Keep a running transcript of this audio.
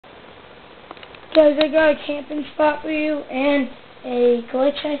Guys, I got a camping spot for you and a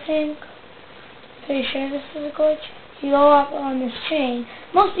glitch, I think. Pretty sure this is a glitch. You go up on this chain.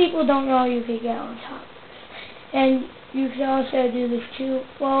 Most people don't know you could get on top. And you can also do this too.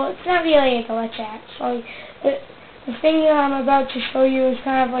 Well, it's not really a glitch actually. The thing that I'm about to show you is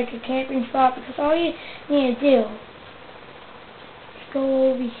kind of like a camping spot, because all you need to do is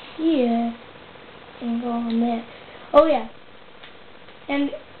go over here and go on there. Oh yeah.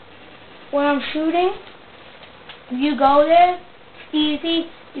 And when I'm shooting, if you go there, it's easy.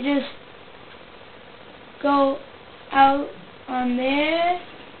 You just go out on there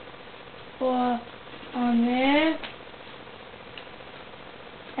or on there,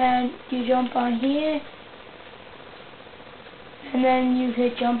 and you jump on here, and then you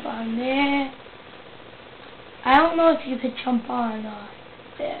could jump on there. I don't know if you could jump on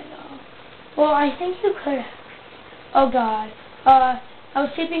there though. Well, I think you could have. Oh god. I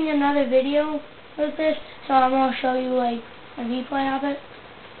was taping another video with this, so I'm going to show you like a replay of it.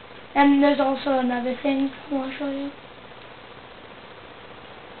 And there's also another thing I want to show you.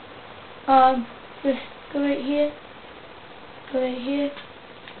 Just go right here. Go right here.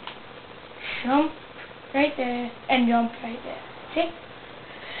 Jump right there and jump right there. See?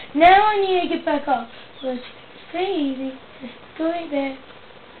 Now I need to get back up. So it's pretty easy. Just go right there.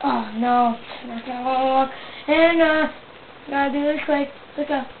 Oh no, it's not that long. And gotta do this quick. Let's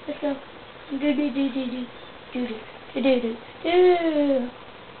go. Let's go. Do.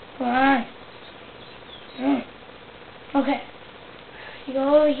 Come on. Okay. You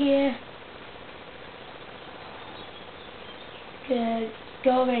go over here. You could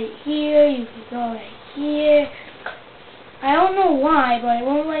go right here. You could go right here. I don't know why, but it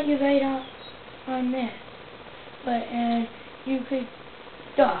won't let you right up on there. But and you could.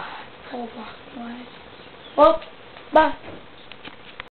 Oh, hold on. Well, bye.